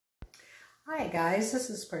Hi guys, this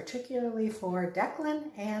is particularly for Declan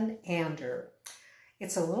and Andrew.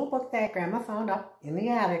 It's a little book that Grandma found up in the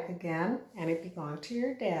attic again, and it belonged to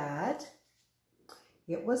your dad.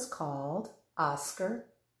 It was called Oscar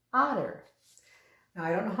Otter. Now I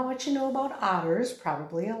don't know how much you know about otters,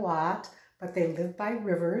 probably a lot, but they live by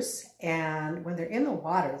rivers, and when they're in the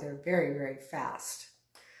water, they're very, very fast.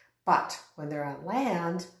 But when they're on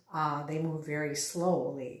land, they move very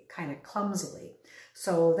slowly, kind of clumsily.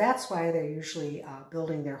 So that's why they're usually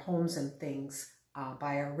building their homes and things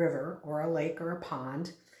by a river or a lake or a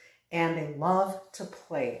pond. And they love to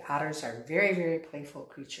play. Otters are very, very playful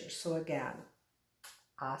creatures. So again,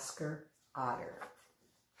 Oscar Otter.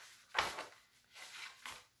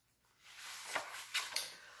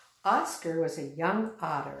 Oscar was a young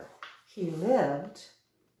otter. He lived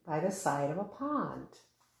by the side of a pond.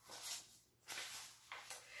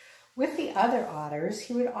 With the other otters,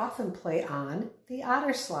 he would often play on the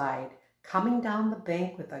otter slide, coming down the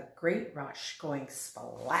bank with a great rush, going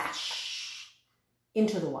splash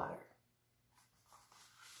into the water.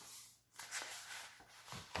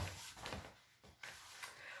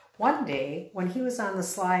 One day, when he was on the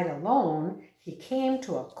slide alone, he came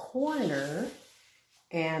to a corner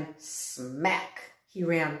and smack, he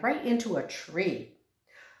ran right into a tree.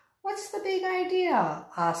 "What's the big idea?"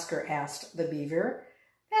 Oscar asked the beaver.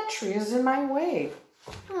 "That tree is in my way."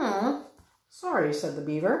 Sorry," said the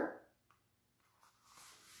beaver.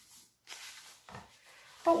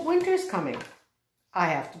 "But winter's coming. I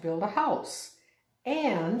have to build a house."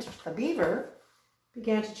 And the beaver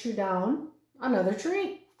began to chew down another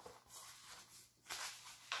tree.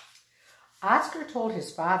 Oscar told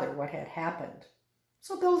his father what had happened.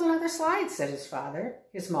 "So build another slide," said his father,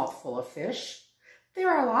 his mouth full of fish. "There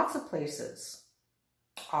are lots of places."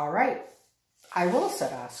 "All right, I will,"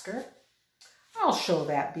 said Oscar. "I'll show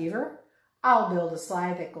that beaver. I'll build a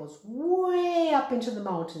slide that goes way up into the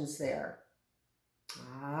mountains there."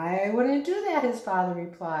 "I wouldn't do that," his father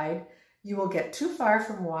replied. "You will get too far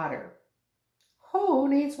from water." "Who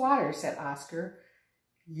needs water?" said Oscar.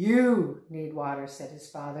 "You need water," said his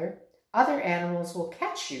father. "Other animals will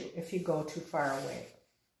catch you if you go too far away."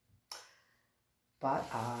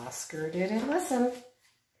 But Oscar didn't listen.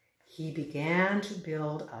 He began to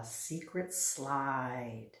build a secret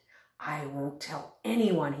slide. "I won't tell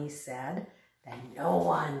anyone," he said, "then no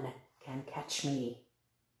one can catch me."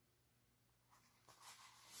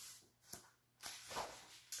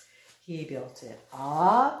 He built it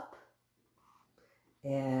up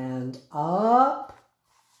and up,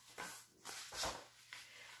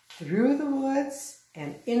 through the woods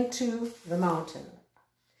and into the mountain.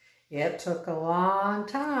 It took a long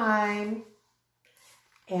time.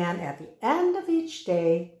 And at the end of each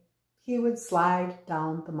day, he would slide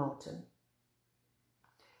down the mountain.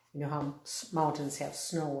 You know how mountains have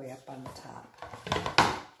snow way up on the top.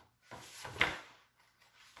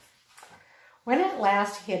 When at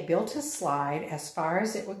last he had built his slide as far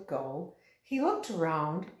as it would go, he looked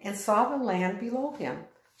around and saw the land below him,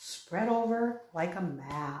 spread over like a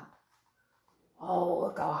map. Oh,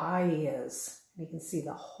 look how high he is. You can see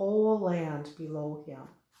the whole land below him.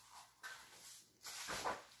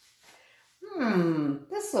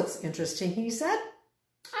 This looks interesting," he said.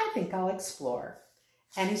 "I think I'll explore."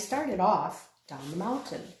 And he started off down the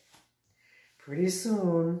mountain. Pretty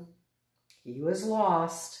soon, he was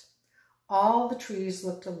lost. All the trees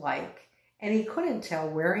looked alike, and he couldn't tell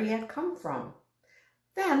where he had come from.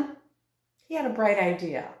 Then he had a bright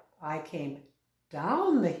idea. "I came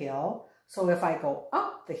down the hill, so if I go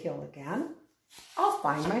up the hill again, I'll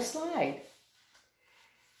find my slide."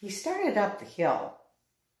 He started up the hill.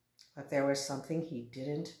 But there was something he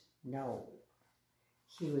didn't know.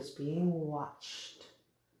 He was being watched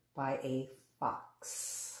by a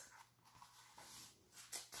fox,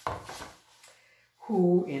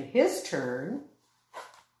 who in his turn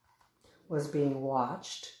was being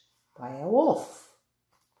watched by a wolf,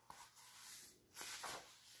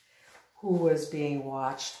 who was being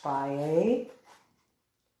watched by a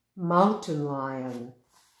mountain lion,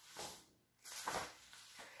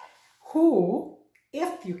 who,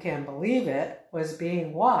 if you can believe it, was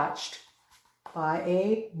being watched by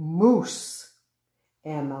a moose.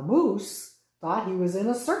 And the moose thought he was in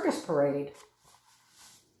a circus parade.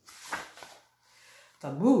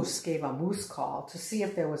 The moose gave a moose call to see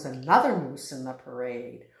if there was another moose in the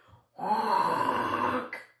parade.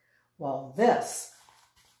 Well, this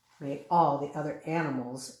made all the other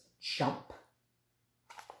animals jump.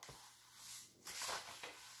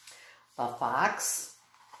 The fox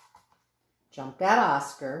jumped at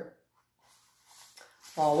Oscar.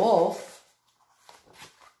 The wolf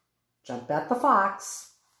jumped at the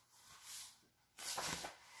fox.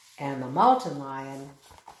 And the mountain lion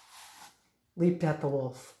leaped at the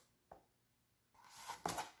wolf.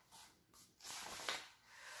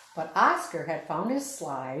 But Oscar had found his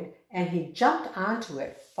slide, and he jumped onto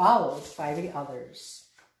it, followed by the others.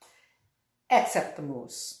 Except the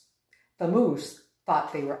moose. The moose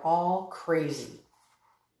thought they were all crazy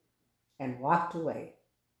and walked away.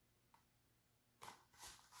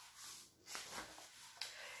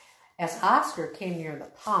 As Oscar came near the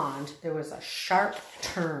pond, there was a sharp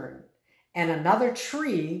turn and another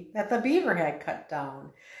tree that the beaver had cut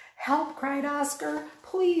down. "Help!" cried Oscar.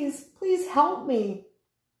 "Please, please help me."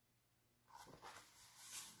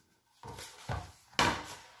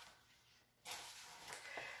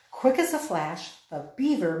 Quick as a flash, the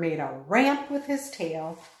beaver made a ramp with his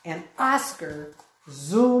tail, and Oscar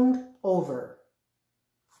zoomed over.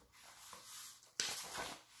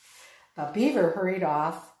 The beaver hurried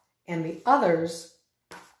off, and the others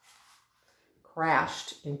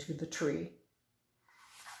crashed into the tree.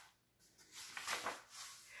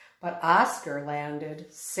 But Oscar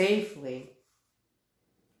landed safely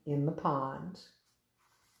in the pond.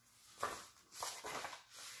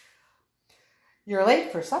 "You're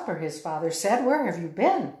late for supper," his father said. "Where have you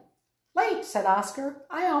been?" "Late," said Oscar.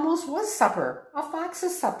 "I almost was supper, a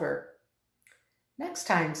fox's supper." "Next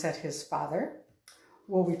time," said his father,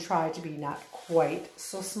 "will we try to be not quite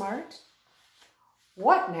so smart?"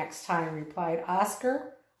 "What next time?" replied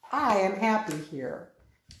Oscar. "I am happy here,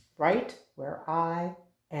 right where I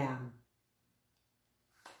am."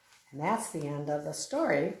 And that's the end of the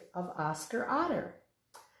story of Oscar Otter.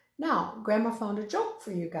 Now, Grandma found a joke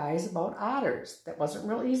for you guys about otters that wasn't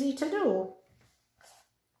real easy to do.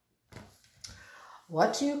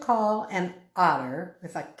 What do you call an otter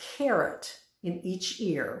with a carrot in each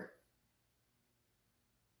ear?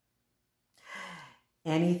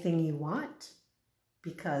 Anything you want,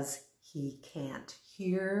 because he can't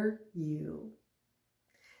hear you.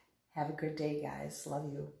 Have a good day, guys. Love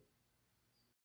you.